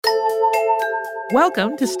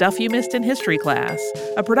Welcome to Stuff You Missed in History Class,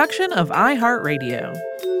 a production of iHeartRadio.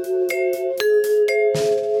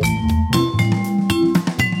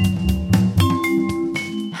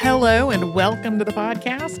 Hello and welcome to the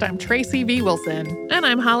podcast. I'm Tracy V. Wilson. And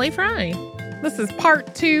I'm Holly Fry. This is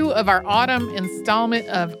part 2 of our autumn installment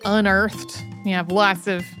of Unearthed. We have lots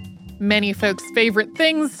of many folks' favorite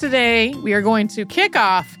things today. We are going to kick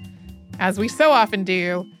off, as we so often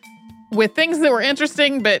do, with things that were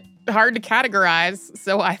interesting but hard to categorize,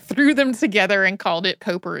 so I threw them together and called it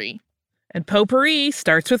potpourri. And potpourri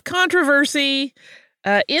starts with controversy.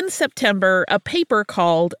 In September, a paper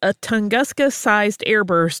called A Tunguska-Sized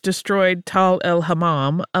Airburst Destroyed Tal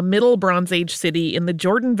el-Hammam, a Middle Bronze Age city in the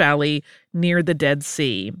Jordan Valley near the Dead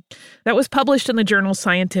Sea. That was published in the journal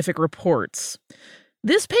Scientific Reports.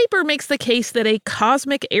 This paper makes the case that a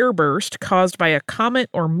cosmic airburst caused by a comet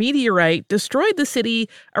or meteorite destroyed the city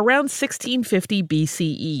around 1650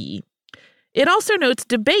 BCE. It also notes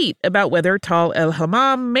debate about whether Tal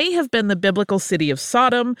el-Hammam may have been the biblical city of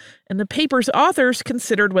Sodom, and the paper's authors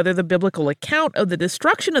considered whether the biblical account of the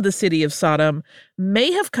destruction of the city of Sodom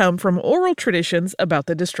may have come from oral traditions about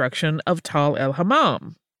the destruction of Tal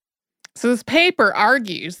el-Hammam. So this paper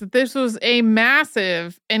argues that this was a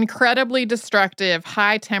massive, incredibly destructive,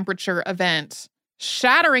 high-temperature event,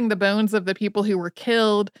 shattering the bones of the people who were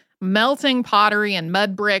killed, melting pottery and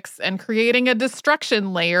mud bricks, and creating a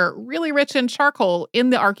destruction layer really rich in charcoal in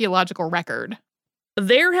the archaeological record.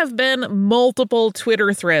 There have been multiple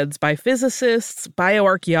Twitter threads by physicists,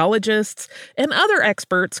 bioarchaeologists, and other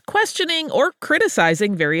experts questioning or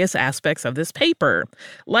criticizing various aspects of this paper,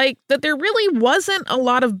 like that there really wasn't a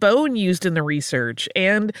lot of bone used in the research,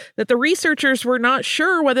 and that the researchers were not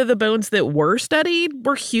sure whether the bones that were studied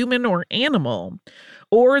were human or animal,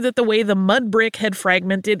 or that the way the mud brick had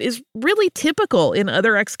fragmented is really typical in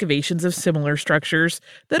other excavations of similar structures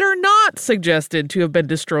that are not suggested to have been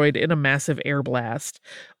destroyed in a massive air blast,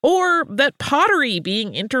 or that pottery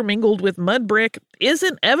being intermingled with mud brick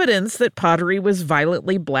isn't evidence that pottery was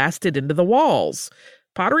violently blasted into the walls.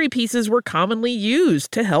 Pottery pieces were commonly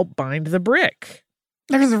used to help bind the brick.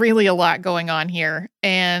 There's really a lot going on here,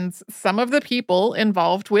 and some of the people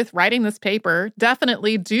involved with writing this paper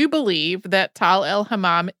definitely do believe that Tal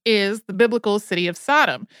el-Hammam is the biblical city of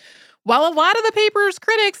Sodom, while a lot of the paper's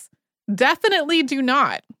critics definitely do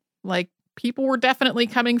not. Like, people were definitely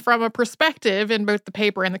coming from a perspective in both the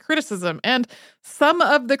paper and the criticism, and some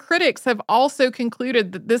of the critics have also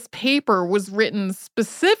concluded that this paper was written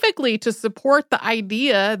specifically to support the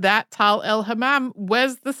idea that Tal el-Hammam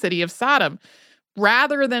was the city of Sodom,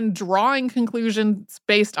 rather than drawing conclusions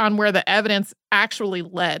based on where the evidence actually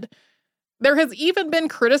led. There has even been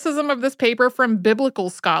criticism of this paper from biblical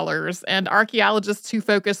scholars and archaeologists who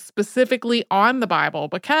focus specifically on the Bible,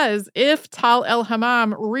 because if Tal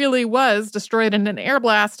el-Hammam really was destroyed in an air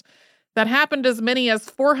blast that happened as many as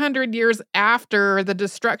 400 years after the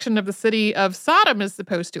destruction of the city of Sodom is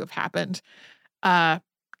supposed to have happened,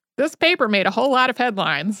 this paper made a whole lot of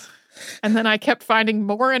headlines. And then I kept finding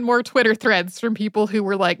more and more Twitter threads from people who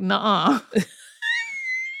were like, nuh-uh.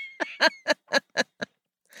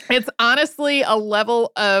 It's honestly a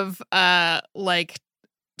level of,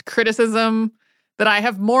 criticism that I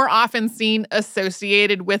have more often seen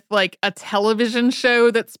associated with, like, a television show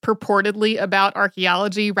that's purportedly about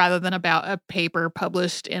archaeology rather than about a paper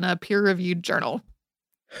published in a peer-reviewed journal.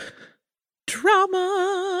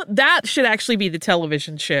 Drama! That should actually be the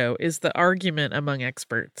television show, is the argument among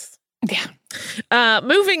experts. Yeah.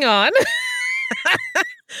 Moving on.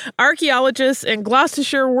 Archaeologists in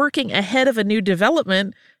Gloucestershire working ahead of a new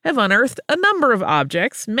development have unearthed a number of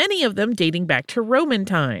objects, many of them dating back to Roman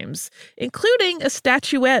times, including a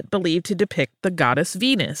statuette believed to depict the goddess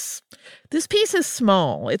Venus. This piece is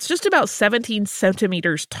small. It's just about 17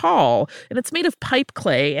 centimeters tall, and it's made of pipe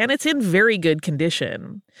clay, and it's in very good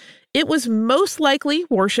condition. It was most likely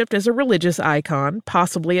worshipped as a religious icon,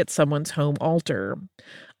 possibly at someone's home altar.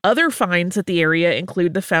 Other finds at the area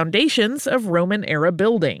include the foundations of Roman-era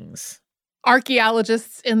buildings.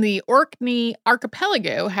 Archaeologists in the Orkney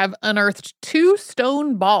archipelago have unearthed 2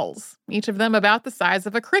 stone balls, each of them about the size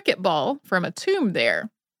of a cricket ball, from a tomb there.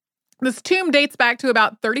 This tomb dates back to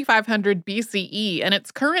about 3500 BCE, and it's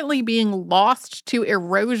currently being lost to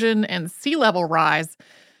erosion and sea level rise.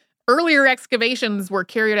 Earlier excavations were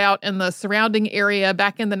carried out in the surrounding area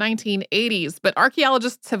back in the 1980s, but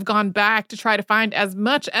archaeologists have gone back to try to find as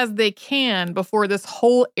much as they can before this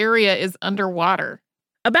whole area is underwater.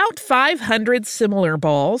 About 500 similar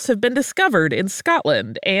balls have been discovered in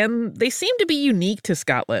Scotland, and they seem to be unique to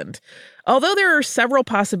Scotland. Although there are several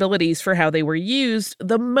possibilities for how they were used,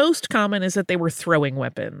 the most common is that they were throwing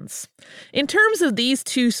weapons. In terms of these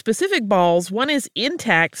two specific balls, one is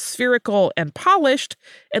intact, spherical, and polished,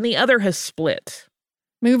 and the other has split.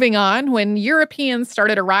 Moving on, when Europeans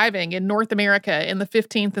started arriving in North America in the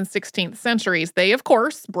 15th and 16th centuries, they, of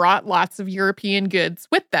course, brought lots of European goods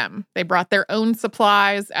with them. They brought their own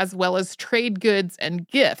supplies as well as trade goods and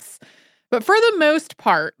gifts. But for the most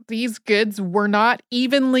part, these goods were not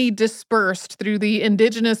evenly dispersed through the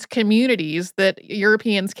indigenous communities that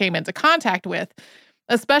Europeans came into contact with.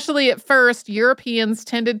 Especially at first, Europeans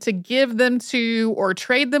tended to give them to or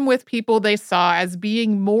trade them with people they saw as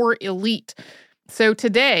being more elite. So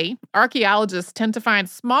today, archaeologists tend to find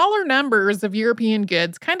smaller numbers of European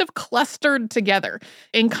goods kind of clustered together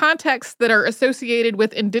in contexts that are associated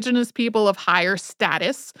with indigenous people of higher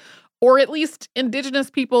status, or at least indigenous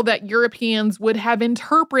people that Europeans would have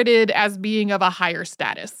interpreted as being of a higher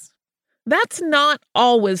status. That's not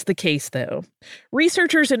always the case, though.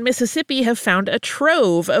 Researchers in Mississippi have found a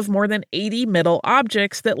trove of more than 80 metal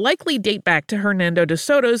objects that likely date back to Hernando de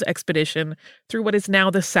Soto's expedition through what is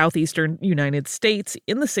now the southeastern United States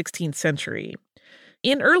in the 16th century.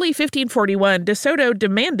 In early 1541, de Soto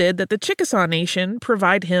demanded that the Chickasaw Nation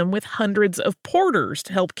provide him with hundreds of porters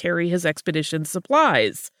to help carry his expedition's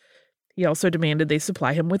supplies. He also demanded they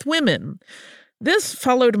supply him with women. This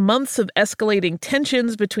followed months of escalating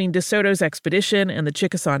tensions between de Soto's expedition and the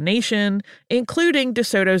Chickasaw Nation, including de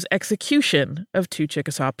Soto's execution of 2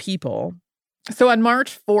 Chickasaw people. So on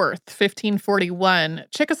March 4th, 1541,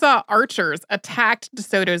 Chickasaw archers attacked de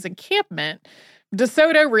Soto's encampment. De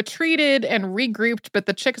Soto retreated and regrouped, but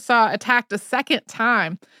the Chickasaw attacked a second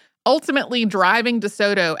time, ultimately driving de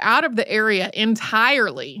Soto out of the area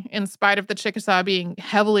entirely, in spite of the Chickasaw being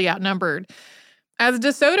heavily outnumbered. As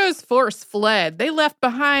de Soto's force fled, they left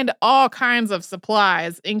behind all kinds of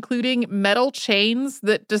supplies, including metal chains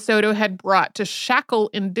that de Soto had brought to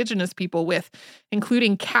shackle indigenous people with,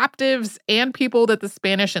 including captives and people that the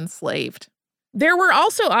Spanish enslaved. There were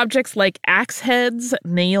also objects like axe heads,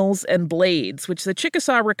 nails, and blades, which the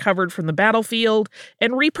Chickasaw recovered from the battlefield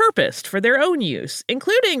and repurposed for their own use,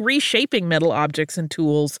 including reshaping metal objects and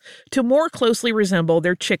tools to more closely resemble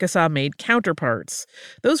their Chickasaw-made counterparts.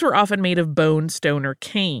 Those were often made of bone, stone, or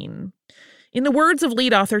cane. In the words of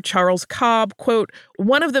lead author Charles Cobb, quote,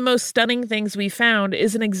 "One of the most stunning things we found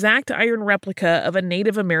is an exact iron replica of a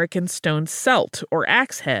Native American stone celt, or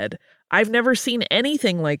axe head. I've never seen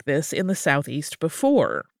anything like this in the Southeast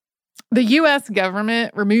before." The U.S.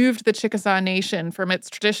 government removed the Chickasaw Nation from its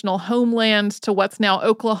traditional homeland to what's now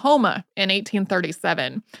Oklahoma in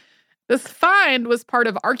 1837. This find was part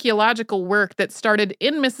of archaeological work that started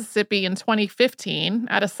in Mississippi in 2015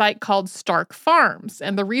 at a site called Stark Farms,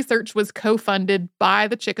 and the research was co-funded by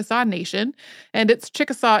the Chickasaw Nation and its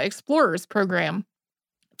Chickasaw Explorers program.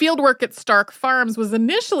 Fieldwork at Stark Farms was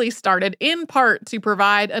initially started in part to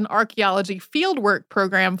provide an archaeology fieldwork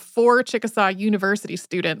program for Chickasaw University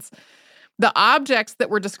students. The objects that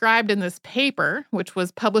were described in this paper, which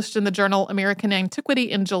was published in the journal American Antiquity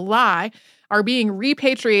in July, are being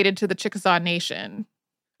repatriated to the Chickasaw Nation.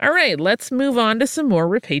 All right, let's move on to some more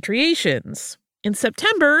repatriations. In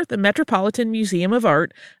September, the Metropolitan Museum of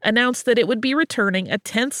Art announced that it would be returning a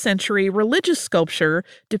 10th century religious sculpture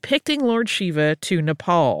depicting Lord Shiva to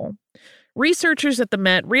Nepal. Researchers at the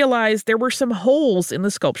Met realized there were some holes in the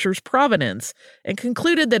sculpture's provenance and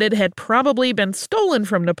concluded that it had probably been stolen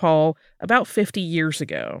from Nepal about 50 years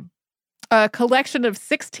ago. A collection of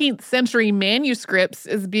 16th century manuscripts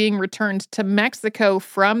is being returned to Mexico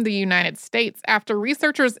from the United States after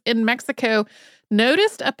researchers in Mexico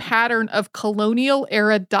noticed a pattern of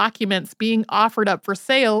colonial-era documents being offered up for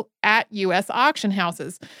sale at U.S. auction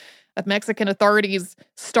houses. The Mexican authorities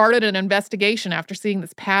started an investigation after seeing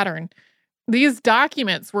this pattern. These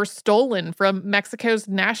documents were stolen from Mexico's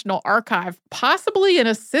National Archive, possibly in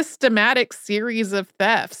a systematic series of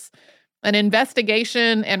thefts. An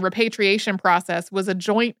investigation and repatriation process was a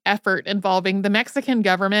joint effort involving the Mexican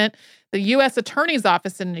government, the U.S. Attorney's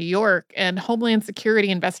Office in New York, and Homeland Security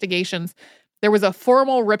investigations. There was a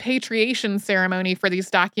formal repatriation ceremony for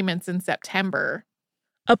these documents in September.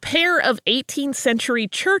 A pair of 18th century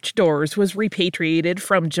church doors was repatriated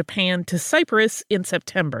from Japan to Cyprus in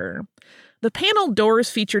September. The paneled doors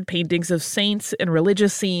featured paintings of saints and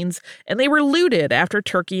religious scenes, and they were looted after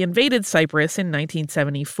Turkey invaded Cyprus in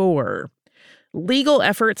 1974. Legal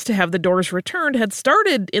efforts to have the doors returned had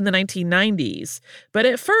started in the 1990s, but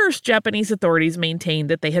at first, Japanese authorities maintained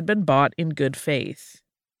that they had been bought in good faith.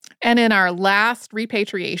 And in our last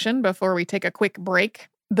repatriation, before we take a quick break,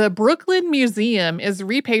 The Brooklyn Museum is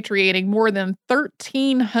repatriating more than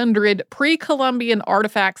 1,300 pre-Columbian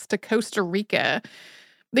artifacts to Costa Rica.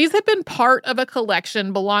 These had been part of a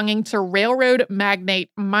collection belonging to railroad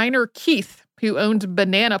magnate Minor Keith, who owned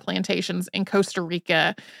banana plantations in Costa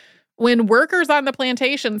Rica. When workers on the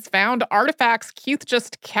plantations found artifacts, Keith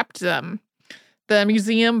just kept them. The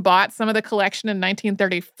museum bought some of the collection in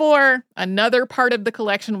 1934. Another part of the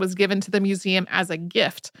collection was given to the museum as a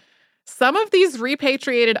gift. Some of these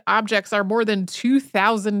repatriated objects are more than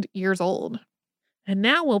 2,000 years old. And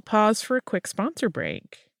now we'll pause for a quick sponsor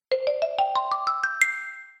break.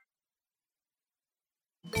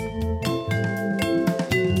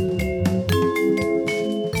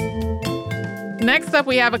 Next up,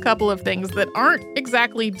 we have a couple of things that aren't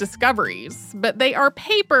exactly discoveries, but they are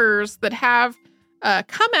papers that have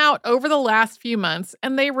come out over the last few months,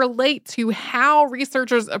 and they relate to how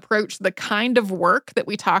researchers approach the kind of work that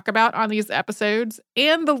we talk about on these episodes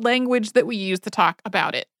and the language that we use to talk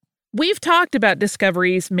about it. We've talked about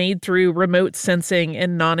discoveries made through remote sensing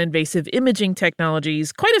and non-invasive imaging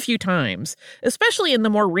technologies quite a few times, especially in the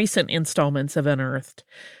more recent installments of Unearthed.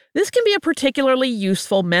 This can be a particularly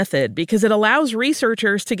useful method because it allows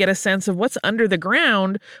researchers to get a sense of what's under the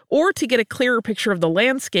ground or to get a clearer picture of the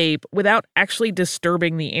landscape without actually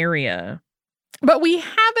disturbing the area. But we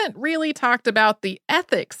haven't really talked about the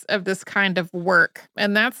ethics of this kind of work,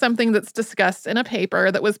 and that's something that's discussed in a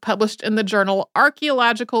paper that was published in the journal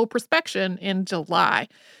Archaeological Prospection in July.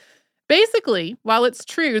 Basically, while it's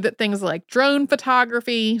true that things like drone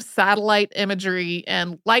photography, satellite imagery,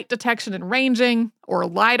 and light detection and ranging, or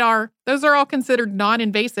LiDAR, those are all considered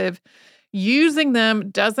non-invasive, using them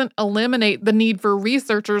doesn't eliminate the need for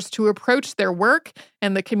researchers to approach their work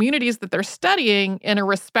and the communities that they're studying in a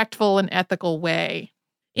respectful and ethical way.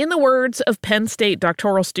 In the words of Penn State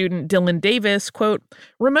doctoral student Dylan Davis, quote,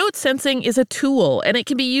 "Remote sensing is a tool, and it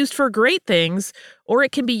can be used for great things, or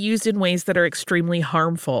it can be used in ways that are extremely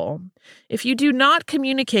harmful. If you do not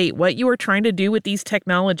communicate what you are trying to do with these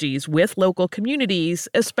technologies with local communities,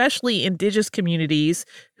 especially indigenous communities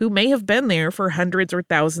who may have been there for hundreds or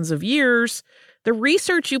thousands of years, the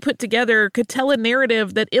research you put together could tell a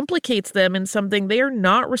narrative that implicates them in something they are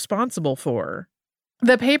not responsible for."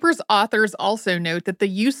 The paper's authors also note that the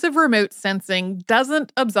use of remote sensing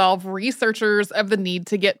doesn't absolve researchers of the need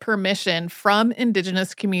to get permission from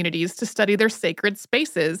indigenous communities to study their sacred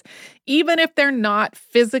spaces, even if they're not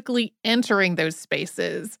physically entering those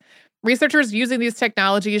spaces. Researchers using these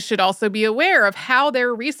technologies should also be aware of how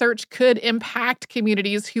their research could impact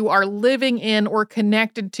communities who are living in or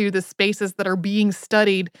connected to the spaces that are being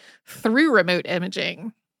studied through remote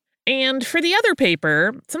imaging. And for the other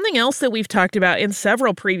paper, something else that we've talked about in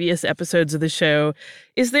several previous episodes of the show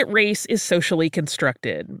is that race is socially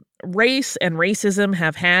constructed. Race and racism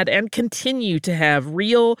have had and continue to have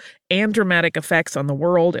real and dramatic effects on the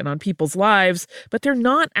world and on people's lives, but they're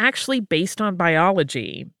not actually based on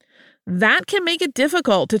biology. That can make it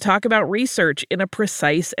difficult to talk about research in a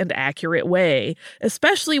precise and accurate way,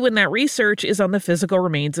 especially when that research is on the physical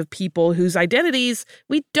remains of people whose identities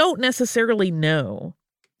we don't necessarily know.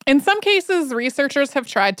 In some cases, researchers have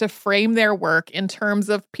tried to frame their work in terms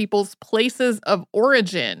of people's places of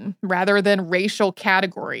origin rather than racial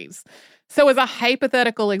categories. So as a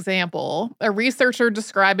hypothetical example, a researcher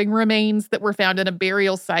describing remains that were found in a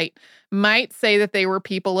burial site might say that they were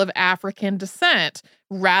people of African descent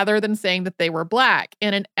rather than saying that they were Black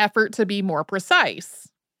in an effort to be more precise.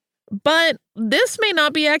 But this may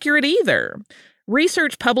not be accurate either.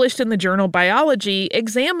 Research published in the journal Biology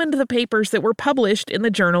examined the papers that were published in the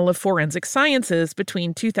Journal of Forensic Sciences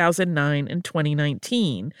between 2009 and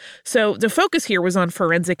 2019. So the focus here was on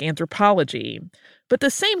forensic anthropology. But the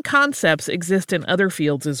same concepts exist in other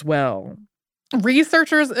fields as well.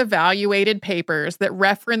 Researchers evaluated papers that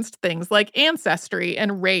referenced things like ancestry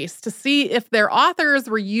and race to see if their authors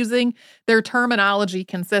were using their terminology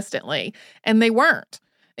consistently, and they weren't.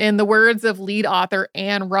 In the words of lead author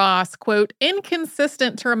Ann Ross, quote,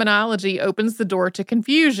 "Inconsistent terminology opens the door to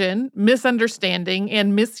confusion, misunderstanding,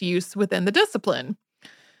 and misuse within the discipline."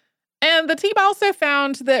 And the team also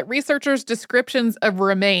found that researchers' descriptions of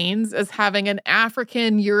remains as having an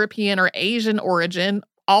African, European, or Asian origin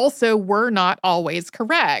also were not always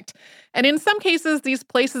correct. And in some cases, these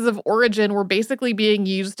places of origin were basically being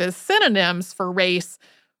used as synonyms for race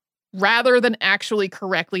rather than actually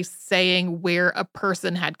correctly saying where a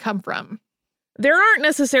person had come from. There aren't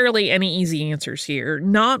necessarily any easy answers here,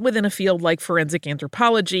 not within a field like forensic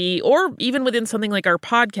anthropology, or even within something like our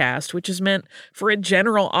podcast, which is meant for a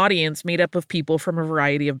general audience made up of people from a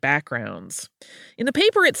variety of backgrounds. In the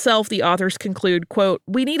paper itself, the authors conclude, quote,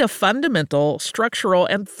 "We need a fundamental, structural,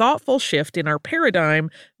 and thoughtful shift in our paradigm,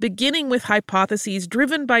 beginning with hypotheses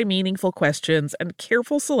driven by meaningful questions and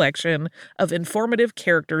careful selection of informative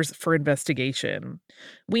characters for investigation.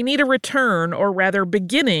 We need a return, or rather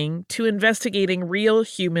beginning, to investigating real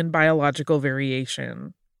human biological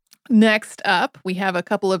variation." Next up, we have a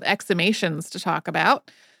couple of exhumations to talk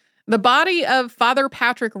about. The body of Father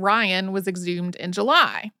Patrick Ryan was exhumed in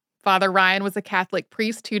July. Father Ryan was a Catholic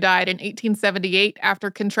priest who died in 1878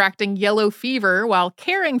 after contracting yellow fever while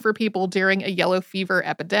caring for people during a yellow fever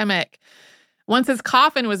epidemic. Once his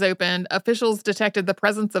coffin was opened, officials detected the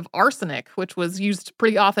presence of arsenic, which was used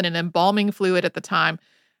pretty often in embalming fluid at the time.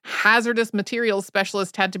 Hazardous materials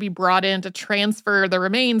specialists had to be brought in to transfer the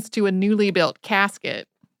remains to a newly built casket.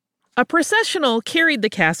 A processional carried the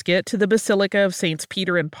casket to the Basilica of Saints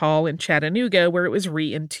Peter and Paul in Chattanooga, where it was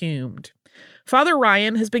re-entombed. Father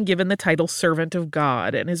Ryan has been given the title Servant of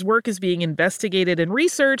God, and his work is being investigated and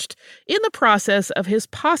researched in the process of his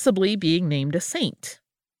possibly being named a saint.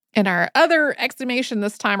 In our other exhumation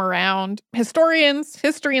this time around, historians,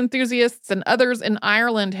 history enthusiasts, and others in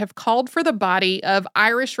Ireland have called for the body of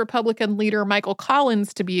Irish Republican leader Michael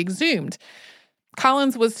Collins to be exhumed.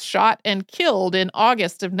 Collins was shot and killed in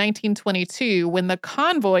August of 1922 when the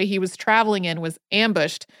convoy he was traveling in was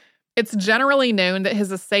ambushed. It's generally known that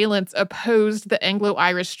his assailants opposed the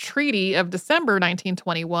Anglo-Irish Treaty of December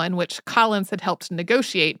 1921, which Collins had helped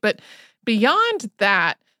negotiate. But beyond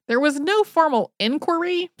that, there was no formal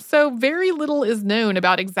inquiry, so very little is known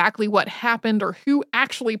about exactly what happened or who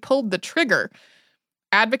actually pulled the trigger.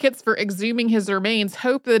 Advocates for exhuming his remains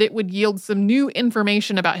hope that it would yield some new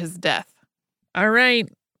information about his death. All right.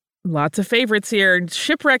 Lots of favorites here.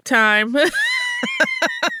 Shipwreck time.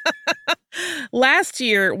 Last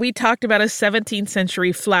year, we talked about a 17th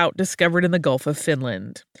century flout discovered in the Gulf of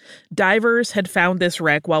Finland. Divers had found this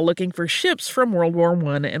wreck while looking for ships from World War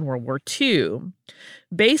I and World War II.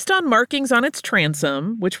 Based on markings on its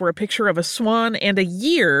transom, which were a picture of a swan and a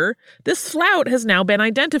year, this flout has now been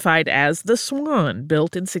identified as the Swan,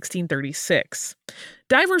 built in 1636.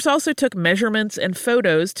 Divers also took measurements and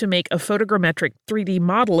photos to make a photogrammetric 3D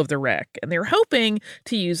model of the wreck, and they're hoping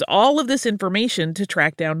to use all of this information to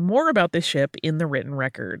track down more about the ship in the written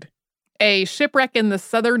record. A shipwreck in the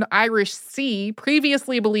southern Irish Sea,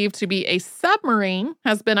 previously believed to be a submarine,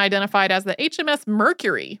 has been identified as the HMS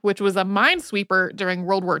Mercury, which was a minesweeper during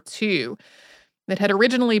World War II. It had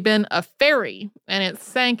originally been a ferry, and it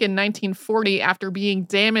sank in 1940 after being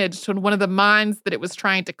damaged when one of the mines that it was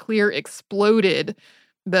trying to clear exploded.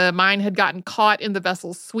 The mine had gotten caught in the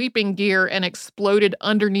vessel's sweeping gear and exploded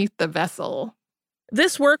underneath the vessel.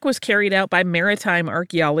 This work was carried out by maritime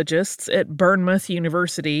archaeologists at Bournemouth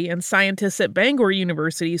University and scientists at Bangor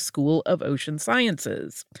University's School of Ocean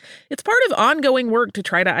Sciences. It's part of ongoing work to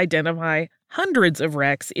try to identify hundreds of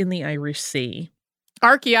wrecks in the Irish Sea.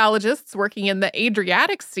 Archaeologists working in the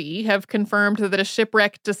Adriatic Sea have confirmed that a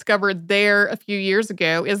shipwreck discovered there a few years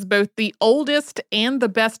ago is both the oldest and the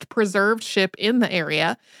best preserved ship in the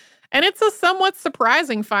area. And it's a somewhat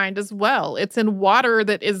surprising find as well. It's in water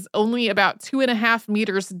that is only about 2.5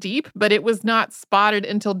 meters deep, but it was not spotted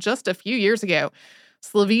until just a few years ago.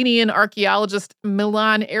 Slovenian archaeologist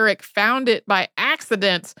Milan Eric found it by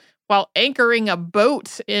accident while anchoring a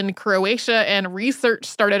boat in Croatia, and research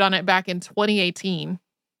started on it back in 2018.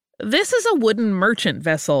 This is a wooden merchant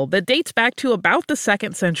vessel that dates back to about the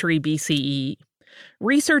 2nd century BCE.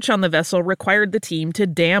 Research on the vessel required the team to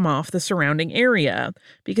dam off the surrounding area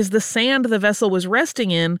because the sand the vessel was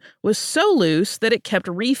resting in was so loose that it kept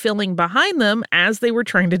refilling behind them as they were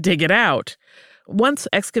trying to dig it out. Once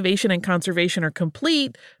excavation and conservation are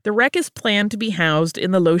complete, the wreck is planned to be housed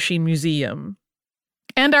in the Lohja Museum.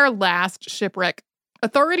 And our last shipwreck.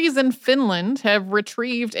 Authorities in Finland have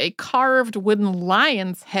retrieved a carved wooden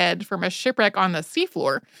lion's head from a shipwreck on the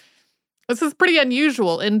seafloor. This is pretty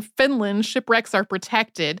unusual. In Finland, shipwrecks are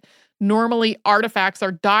protected. Normally, artifacts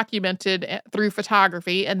are documented through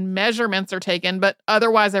photography and measurements are taken, but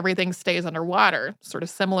otherwise everything stays underwater, sort of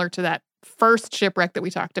similar to that first shipwreck that we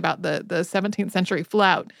talked about, the 17th century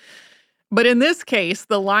flout. But in this case,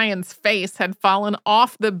 the lion's face had fallen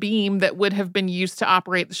off the beam that would have been used to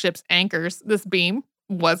operate the ship's anchors. This beam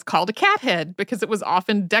was called a cat head because it was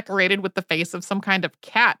often decorated with the face of some kind of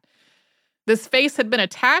cat. This face had been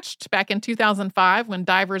attached back in 2005 when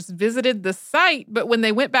divers visited the site, but when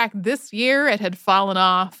they went back this year, it had fallen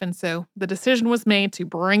off, and so the decision was made to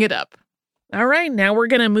bring it up. All right, now we're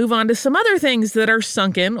going to move on to some other things that are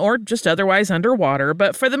sunken or just otherwise underwater,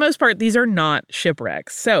 but for the most part, these are not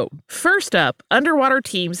shipwrecks. So, first up, underwater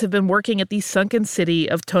teams have been working at the sunken city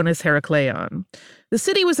of Tonis Herakleion. The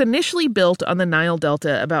city was initially built on the Nile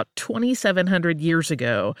Delta about 2,700 years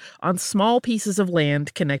ago on small pieces of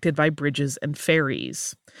land connected by bridges and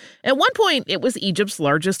ferries. At one point, it was Egypt's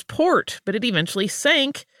largest port, but it eventually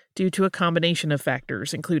sank due to a combination of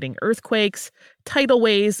factors, including earthquakes, tidal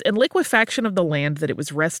waves, and liquefaction of the land that it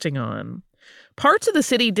was resting on. Parts of the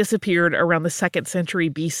city disappeared around the 2nd century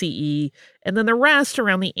BCE, and then the rest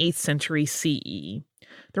around the 8th century CE.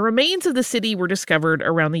 The remains of the city were discovered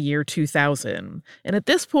around the year 2000, and at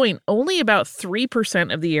this point, only about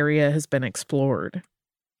 3% of the area has been explored.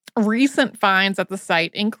 Recent finds at the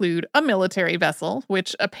site include a military vessel,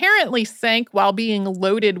 which apparently sank while being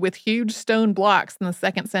loaded with huge stone blocks in the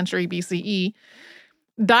 2nd century BCE.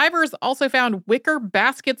 Divers also found wicker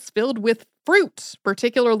baskets filled with fruit,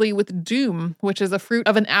 particularly with doom, which is a fruit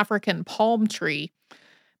of an African palm tree.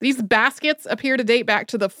 These baskets appear to date back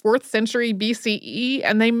to the 4th century BCE,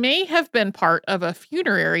 and they may have been part of a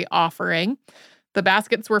funerary offering. The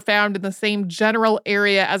baskets were found in the same general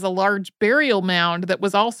area as a large burial mound that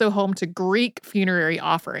was also home to Greek funerary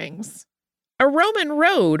offerings. A Roman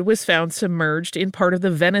road was found submerged in part of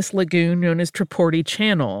the Venice lagoon known as Treporti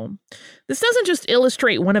Channel. This doesn't just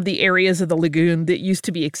illustrate one of the areas of the lagoon that used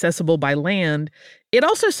to be accessible by land, it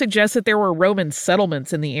also suggests that there were Roman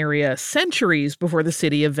settlements in the area centuries before the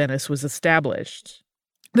city of Venice was established.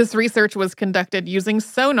 This research was conducted using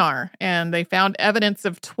sonar, and they found evidence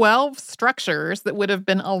of 12 structures that would have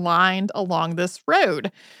been aligned along this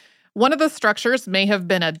road. One of the structures may have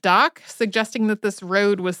been a dock, suggesting that this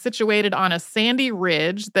road was situated on a sandy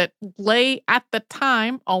ridge that lay at the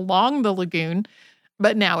time along the lagoon,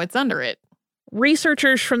 but now it's under it.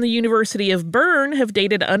 Researchers from the University of Bern have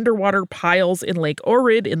dated underwater piles in Lake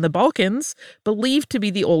Ohrid in the Balkans, believed to be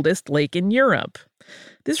the oldest lake in Europe.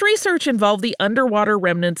 This research involved the underwater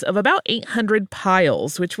remnants of about 800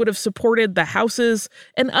 piles, which would have supported the houses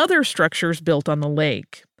and other structures built on the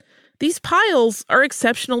lake. These piles are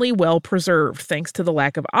exceptionally well preserved thanks to the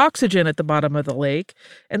lack of oxygen at the bottom of the lake,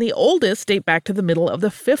 and the oldest date back to the middle of the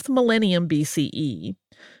 5th millennium BCE.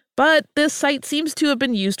 But this site seems to have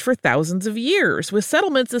been used for thousands of years, with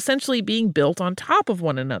settlements essentially being built on top of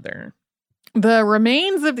one another. The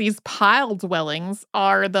remains of these pile dwellings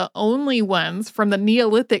are the only ones from the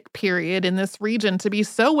Neolithic period in this region to be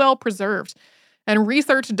so well preserved, and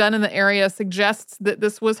research done in the area suggests that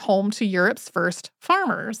this was home to Europe's first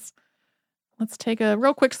farmers. Let's take a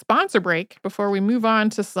real quick sponsor break before we move on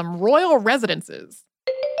to some royal residences.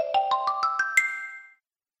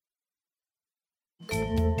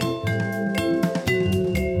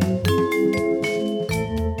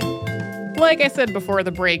 Like I said before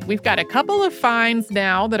the break, we've got a couple of finds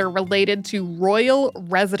now that are related to royal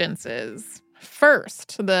residences.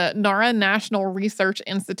 First, the Nara National Research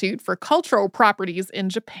Institute for Cultural Properties in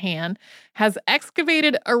Japan has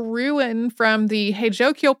excavated a ruin from the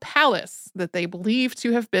Heijokyo Palace that they believe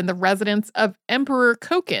to have been the residence of Emperor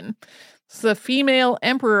Koken, the female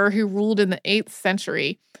emperor who ruled in the 8th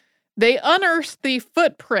century. They unearthed the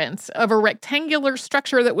footprints of a rectangular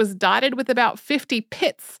structure that was dotted with about 50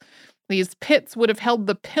 pits. These pits would have held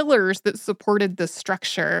the pillars that supported the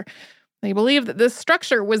structure. They believe that this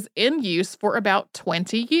structure was in use for about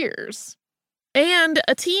 20 years. And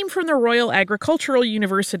a team from the Royal Agricultural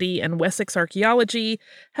University and Wessex Archaeology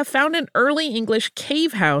have found an early English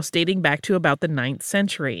cave house dating back to about the 9th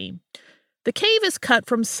century. The cave is cut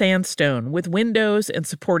from sandstone with windows and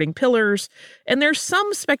supporting pillars, and there's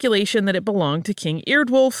some speculation that it belonged to King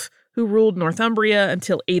Eardwulf, who ruled Northumbria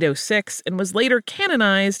until 806 and was later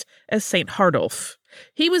canonized as St. Hardulf.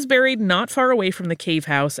 He was buried not far away from the cave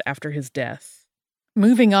house after his death.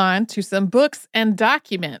 Moving on to some books and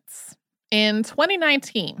documents. In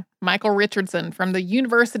 2019, Michael Richardson from the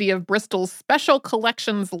University of Bristol's Special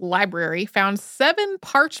Collections Library found 7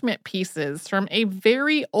 parchment pieces from a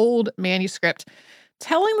very old manuscript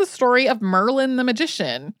telling the story of Merlin the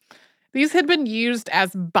Magician. These had been used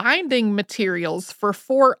as binding materials for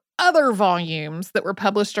 4 other volumes that were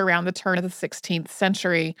published around the turn of the 16th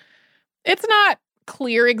century. It's not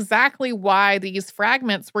clear exactly why these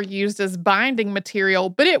fragments were used as binding material,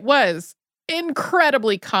 but it was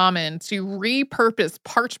incredibly common to repurpose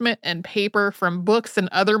parchment and paper from books and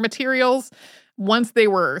other materials once they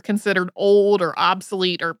were considered old or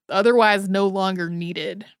obsolete or otherwise no longer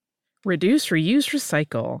needed. Reduce, reuse,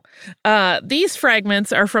 recycle. These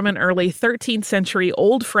fragments are from an early 13th century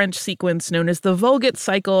Old French sequence known as the Vulgate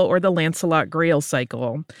cycle or the Lancelot Grail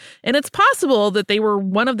cycle. And it's possible that they were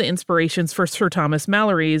one of the inspirations for Sir Thomas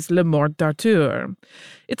Malory's Le Morte d'Arthur.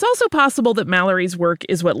 It's also possible that Malory's work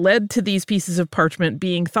is what led to these pieces of parchment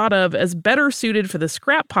being thought of as better suited for the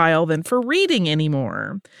scrap pile than for reading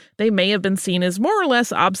anymore. They may have been seen as more or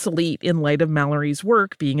less obsolete in light of Malory's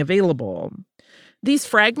work being available. These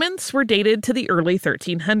fragments were dated to the early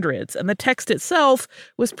 1300s, and the text itself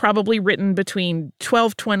was probably written between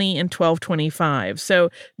 1220 and 1225.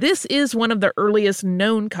 So this is one of the earliest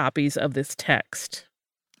known copies of this text.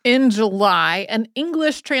 In July, an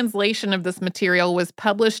English translation of this material was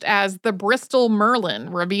published as The Bristol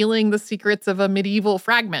Merlin, revealing the secrets of a medieval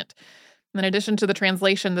fragment. In addition to the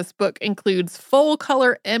translation, this book includes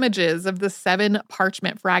full-color images of the 7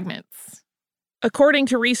 parchment fragments. According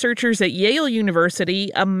to researchers at Yale University,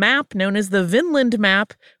 a map known as the Vinland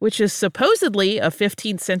Map, which is supposedly a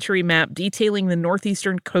 15th century map detailing the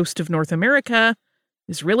northeastern coast of North America,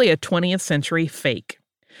 is really a 20th century fake.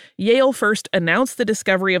 Yale first announced the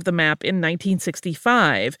discovery of the map in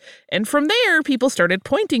 1965, and from there, people started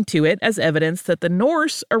pointing to it as evidence that the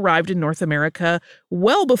Norse arrived in North America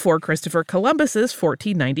well before Christopher Columbus's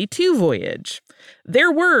 1492 voyage.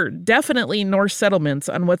 There were definitely Norse settlements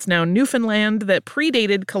on what's now Newfoundland that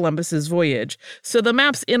predated Columbus's voyage, so the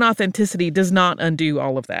map's inauthenticity does not undo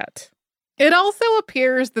all of that. It also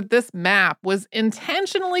appears that this map was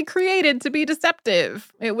intentionally created to be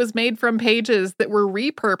deceptive. It was made from pages that were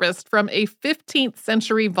repurposed from a 15th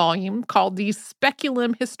century volume called the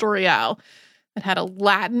Speculum Historiale. It had a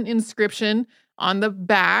Latin inscription on the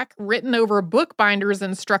back written over bookbinder's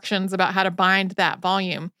instructions about how to bind that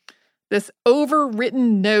volume. This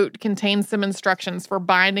overwritten note contains some instructions for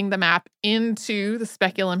binding the map into the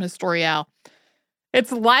Speculum Historiale.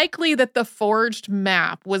 It's likely that the forged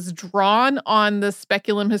map was drawn on the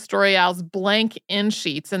Speculum Historiale's blank end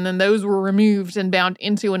sheets, and then those were removed and bound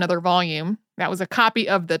into another volume. That was a copy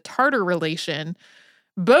of the Tartar Relation.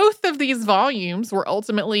 Both of these volumes were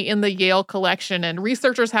ultimately in the Yale collection, and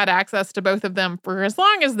researchers had access to both of them for as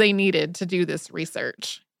long as they needed to do this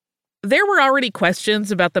research. There were already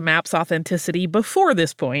questions about the map's authenticity before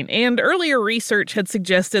this point, and earlier research had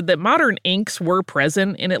suggested that modern inks were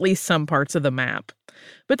present in at least some parts of the map.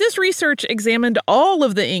 But this research examined all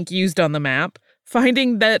of the ink used on the map,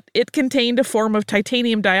 finding that it contained a form of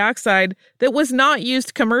titanium dioxide that was not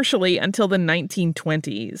used commercially until the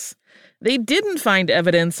 1920s. They didn't find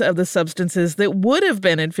evidence of the substances that would have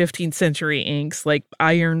been in 15th century inks like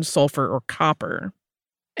iron, sulfur, or copper.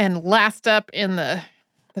 And last up in the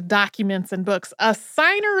documents and books, a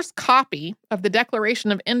signer's copy of the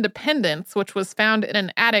Declaration of Independence, which was found in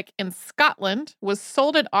an attic in Scotland, was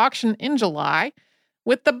sold at auction in July,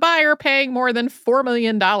 with the buyer paying more than $4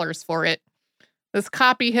 million for it. This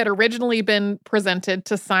copy had originally been presented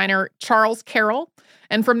to signer Charles Carroll,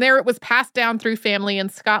 and from there it was passed down through family in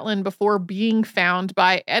Scotland before being found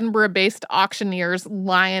by Edinburgh-based auctioneers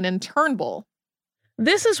Lyon and Turnbull.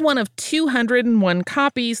 This is one of 201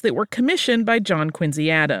 copies that were commissioned by John Quincy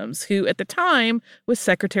Adams, who at the time was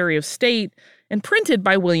Secretary of State, and printed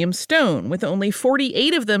by William Stone, with only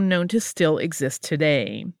 48 of them known to still exist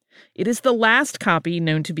today. It is the last copy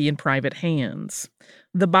known to be in private hands.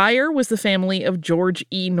 The buyer was the family of George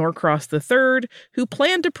E. Norcross III, who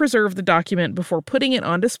planned to preserve the document before putting it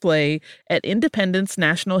on display at Independence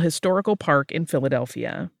National Historical Park in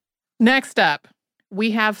Philadelphia. Next up,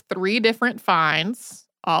 we have 3 different finds,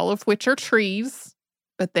 all of which are trees,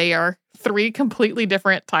 but they are 3 completely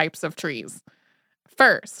different types of trees.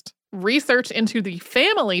 First, research into the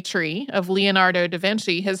family tree of Leonardo da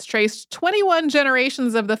Vinci has traced 21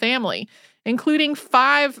 generations of the family, including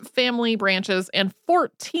 5 family branches and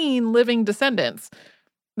 14 living descendants.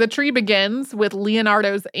 The tree begins with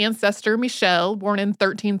Leonardo's ancestor Michel, born in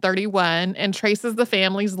 1331, and traces the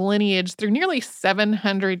family's lineage through nearly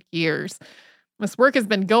 700 years. This work has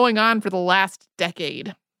been going on for the last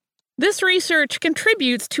decade. This research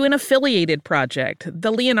contributes to an affiliated project, the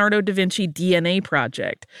Leonardo da Vinci DNA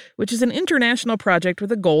Project, which is an international project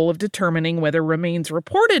with a goal of determining whether remains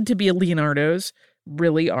reported to be Leonardo's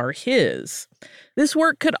really are his. This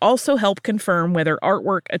work could also help confirm whether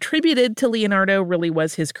artwork attributed to Leonardo really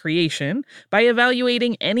was his creation by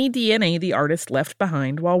evaluating any DNA the artist left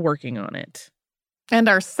behind while working on it. And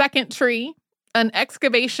our second tree, an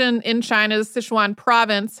excavation in China's Sichuan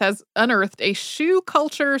province has unearthed a shoe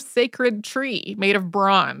culture sacred tree made of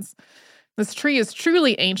bronze. This tree is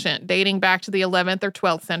truly ancient, dating back to the 11th or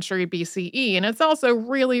 12th century BCE, and it's also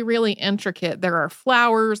really, really intricate. There are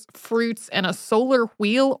flowers, fruits, and a solar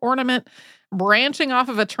wheel ornament branching off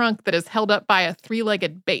of a trunk that is held up by a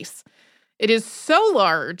three-legged base. It is so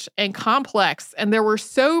large and complex, and there were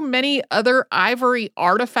so many other ivory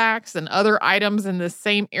artifacts and other items in this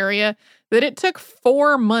same area that it took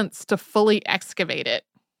 4 months to fully excavate it.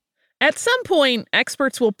 At some point,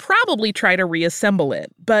 experts will probably try to reassemble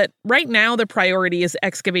it, but right now the priority is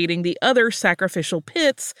excavating the other sacrificial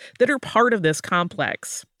pits that are part of this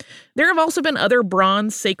complex. There have also been other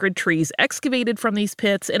bronze sacred trees excavated from these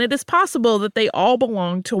pits, and it is possible that they all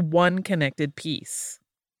belong to one connected piece.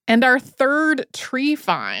 And our third tree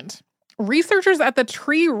find. Researchers at the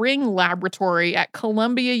Tree Ring Laboratory at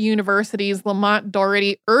Columbia University's Lamont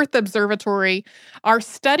Doherty Earth Observatory are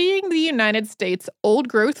studying the United States'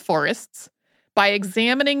 old-growth forests by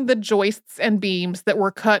examining the joists and beams that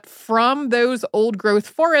were cut from those old-growth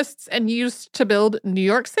forests and used to build New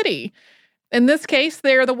York City. In this case,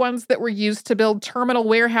 they're the ones that were used to build Terminal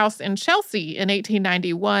Warehouse in Chelsea in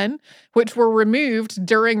 1891, which were removed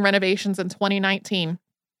during renovations in 2019.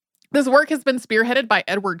 This work has been spearheaded by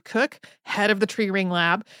Edward Cook, head of the Tree Ring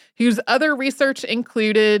Lab, whose other research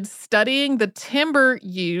included studying the timber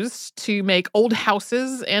used to make old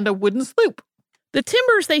houses and a wooden sloop. The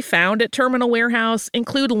timbers they found at Terminal Warehouse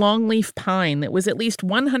include longleaf pine that was at least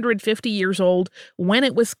 150 years old when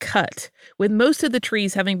it was cut, with most of the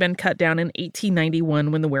trees having been cut down in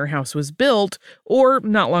 1891 when the warehouse was built, or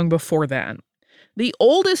not long before that. The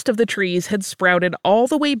oldest of the trees had sprouted all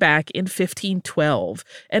the way back in 1512,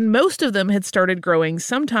 and most of them had started growing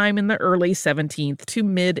sometime in the early 17th to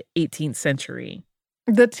mid-18th century.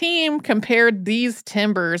 The team compared these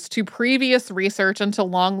timbers to previous research into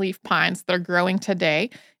longleaf pines that are growing today,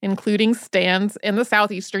 including stands in the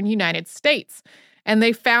southeastern United States. And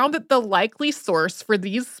they found that the likely source for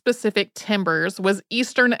these specific timbers was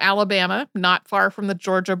eastern Alabama, not far from the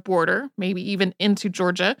Georgia border, maybe even into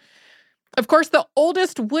Georgia. Of course, the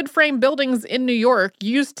oldest wood frame buildings in New York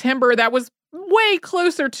used timber that was way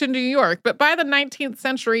closer to New York, but by the 19th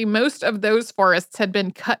century, most of those forests had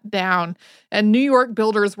been cut down, and New York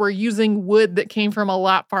builders were using wood that came from a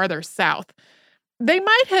lot farther south. They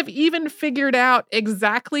might have even figured out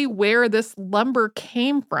exactly where this lumber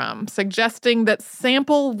came from, suggesting that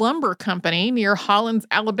Sample Lumber Company near Hollins,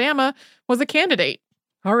 Alabama, was a candidate.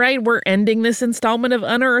 All right, we're ending this installment of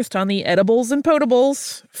Unearthed on the edibles and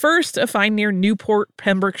potables. First, a find near Newport,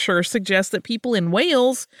 Pembrokeshire suggests that people in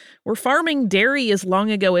Wales were farming dairy as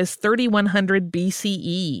long ago as 3100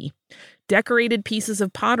 BCE. Decorated pieces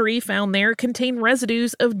of pottery found there contain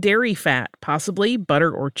residues of dairy fat, possibly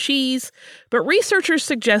butter or cheese, but researchers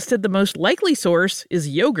suggested the most likely source is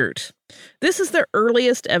yogurt. This is the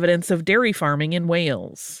earliest evidence of dairy farming in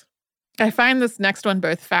Wales. I find this next one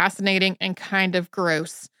both fascinating and kind of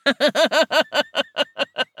gross.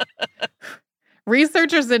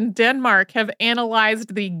 Researchers in Denmark have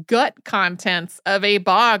analyzed the gut contents of a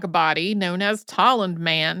bog body known as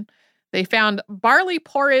Tallandman. They found barley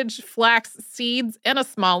porridge, flax seeds, and a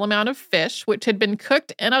small amount of fish, which had been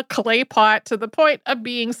cooked in a clay pot to the point of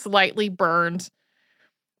being slightly burned.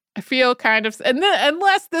 I feel kind of,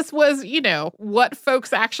 unless this was, what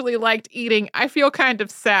folks actually liked eating, I feel kind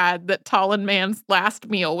of sad that Tallandman's last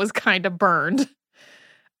meal was kind of burned.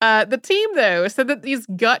 The team, though, said that these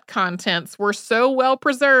gut contents were so well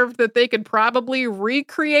preserved that they could probably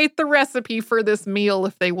recreate the recipe for this meal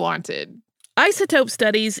if they wanted. Isotope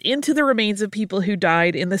studies into the remains of people who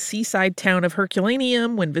died in the seaside town of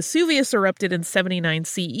Herculaneum when Vesuvius erupted in 79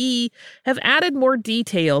 CE have added more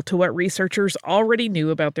detail to what researchers already knew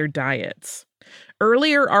about their diets.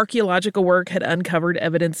 Earlier archaeological work had uncovered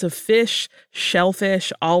evidence of fish,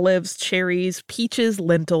 shellfish, olives, cherries, peaches,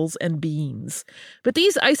 lentils, and beans. But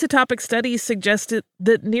these isotopic studies suggested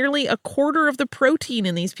that nearly a quarter of the protein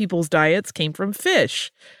in these people's diets came from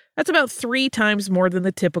fish. That's about 3 times more than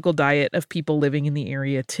the typical diet of people living in the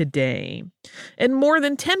area today. And more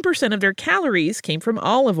than 10% of their calories came from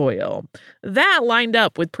olive oil. That lined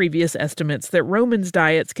up with previous estimates that Romans'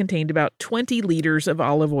 diets contained about 20 liters of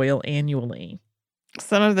olive oil annually.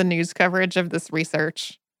 Some of the news coverage of this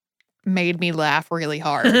research made me laugh really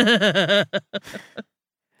hard.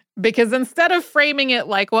 Because instead of framing it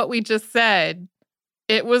like what we just said,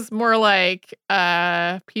 it was more like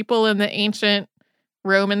people in the ancient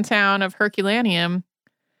Roman town of Herculaneum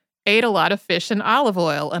ate a lot of fish and olive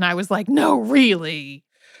oil. And I was like, no, really?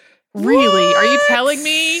 Really? What? Are you telling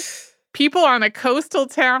me people on a coastal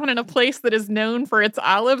town in a place that is known for its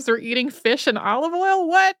olives are eating fish and olive oil?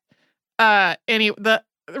 What? The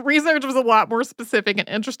research was a lot more specific and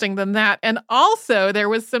interesting than that. And also there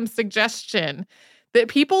was some suggestion that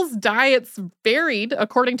people's diets varied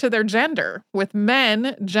according to their gender, with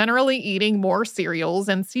men generally eating more cereals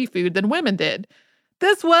and seafood than women did.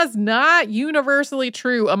 This was not universally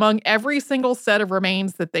true among every single set of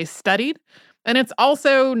remains that they studied, and it's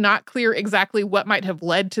also not clear exactly what might have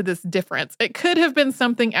led to this difference. It could have been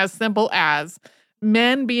something as simple as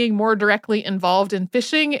men being more directly involved in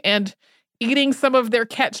fishing and eating some of their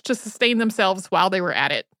catch to sustain themselves while they were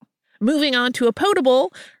at it. Moving on to a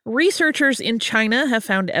potable, researchers in China have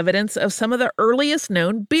found evidence of some of the earliest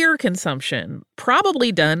known beer consumption,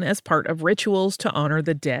 probably done as part of rituals to honor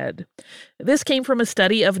the dead. This came from a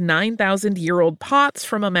study of 9,000-year-old pots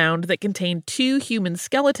from a mound that contained 2 human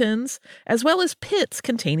skeletons, as well as pits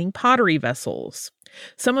containing pottery vessels.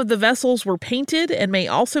 Some of the vessels were painted and may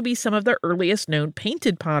also be some of the earliest known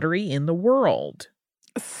painted pottery in the world.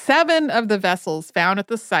 7 of the vessels found at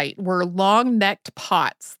the site were long-necked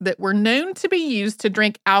pots that were known to be used to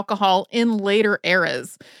drink alcohol in later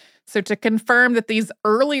eras. So to confirm that these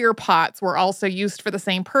earlier pots were also used for the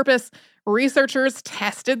same purpose, researchers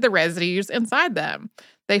tested the residues inside them.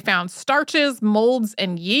 They found starches, molds,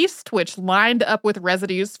 and yeast, which lined up with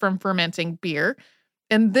residues from fermenting beer.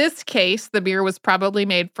 In this case, the beer was probably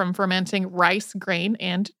made from fermenting rice, grain,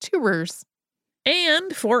 and tubers.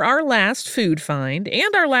 And for our last food find,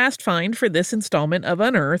 and our last find for this installment of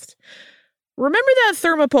Unearthed, remember that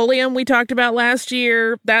thermopolium we talked about last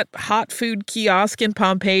year? That hot food kiosk in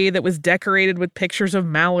Pompeii that was decorated with pictures of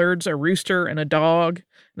mallards, a rooster, and a dog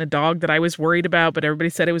that I was worried about, but everybody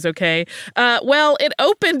said it was okay. Well, it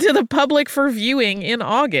opened to the public for viewing in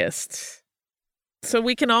August. So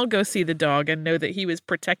we can all go see the dog and know that he was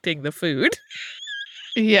protecting the food.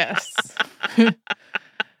 Yes.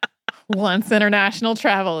 Once international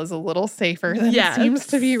travel is a little safer than it seems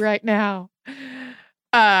to be right now.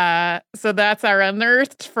 So that's our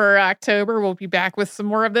Unearthed for October. We'll be back with some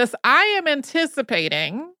more of this. I am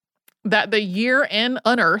anticipating that the year-end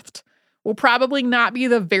Unearthed will probably not be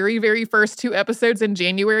the very, very first 2 episodes in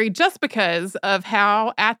January, just because of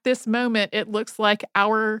how, at this moment, it looks like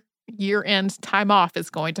our year-end time off is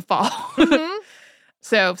going to fall. Mm-hmm.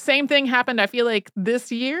 So same thing happened, I feel like,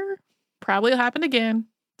 this year. Probably will happen again.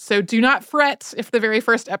 So do not fret if the very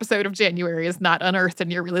first episode of January is not Unearthed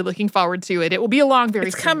and you're really looking forward to it. It will be along very soon.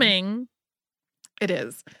 It's coming. It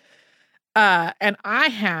is. And I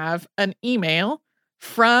have an email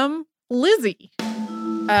from Lizzie.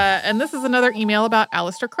 And this is another email about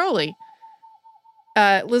Aleister Crowley.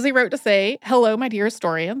 Lizzie wrote to say, "Hello, my dear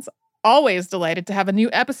historians. Always delighted to have a new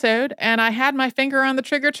episode, and I had my finger on the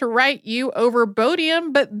trigger to write you over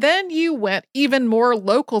Bodiam, but then you went even more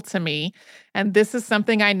local to me, and this is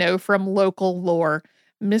something I know from local lore.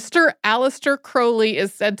 Mr. Aleister Crowley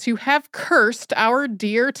is said to have cursed our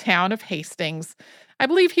dear town of Hastings. I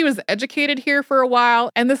believe he was educated here for a while,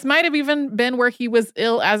 and this might have even been where he was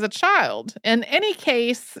ill as a child. In any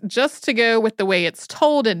case, just to go with the way it's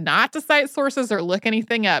told and not to cite sources or look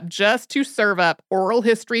anything up, just to serve up oral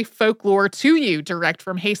history folklore to you direct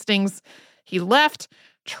from Hastings, he left,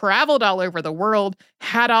 traveled all over the world,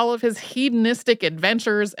 had all of his hedonistic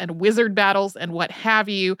adventures and wizard battles and what have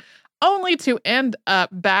you, only to end up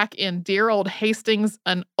back in dear old Hastings,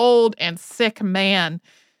 an old and sick man.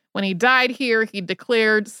 When he died here, he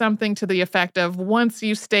declared something to the effect of, 'Once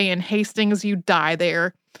you stay in Hastings, you die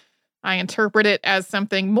there.' I interpret it as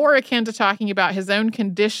something more akin to talking about his own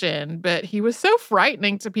condition, but he was so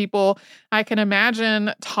frightening to people. I can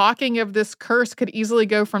imagine talking of this curse could easily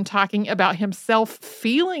go from talking about himself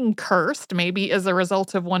feeling cursed, maybe as a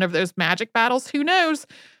result of one of those magic battles, who knows,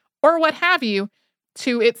 or what have you,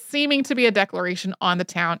 to it seeming to be a declaration on the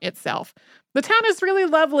town itself. The town is really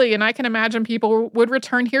lovely, and I can imagine people would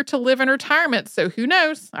return here to live in retirement, so who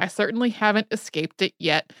knows? I certainly haven't escaped it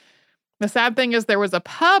yet. The sad thing is there was a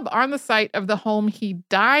pub on the site of the home he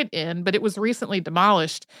died in, but it was recently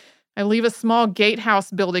demolished. I believe a small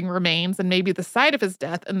gatehouse building remains and maybe the site of his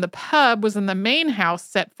death, and the pub was in the main house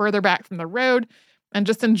set further back from the road and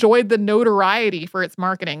just enjoyed the notoriety for its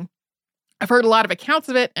marketing. I've heard a lot of accounts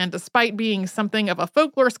of it, and despite being something of a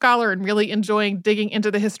folklore scholar and really enjoying digging into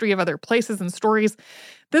the history of other places and stories,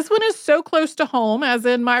 this one is so close to home, as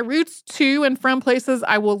in my roots to and from places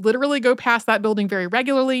I will literally go past that building very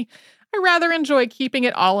regularly. I rather enjoy keeping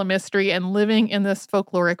it all a mystery and living in this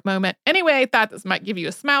folkloric moment. Anyway, I thought this might give you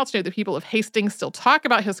a smile to know the people of Hastings still talk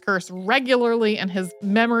about his curse regularly, and his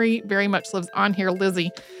memory very much lives on here, Lizzie.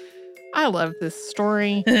 I love this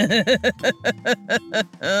story.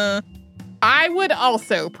 I would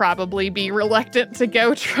also probably be reluctant to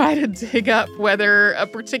go try to dig up whether a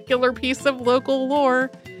particular piece of local lore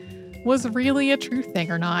was really a true thing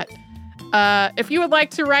or not. If you would like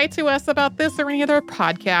to write to us about this or any other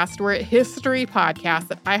podcast, we're at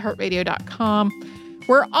historypodcast@iheartradio.com.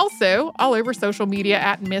 We're also all over social media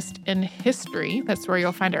at Missed in History. That's where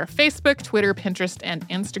you'll find our Facebook, Twitter, Pinterest, and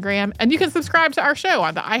Instagram. And you can subscribe to our show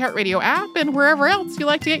on the iHeartRadio app and wherever else you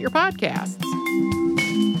like to get your podcasts.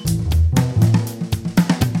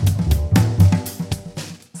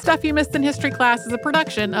 Stuff You Missed in History Class is a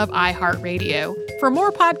production of iHeartRadio. For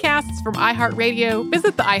more podcasts from iHeartRadio,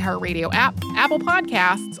 visit the iHeartRadio app, Apple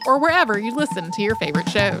Podcasts, or wherever you listen to your favorite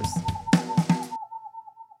shows.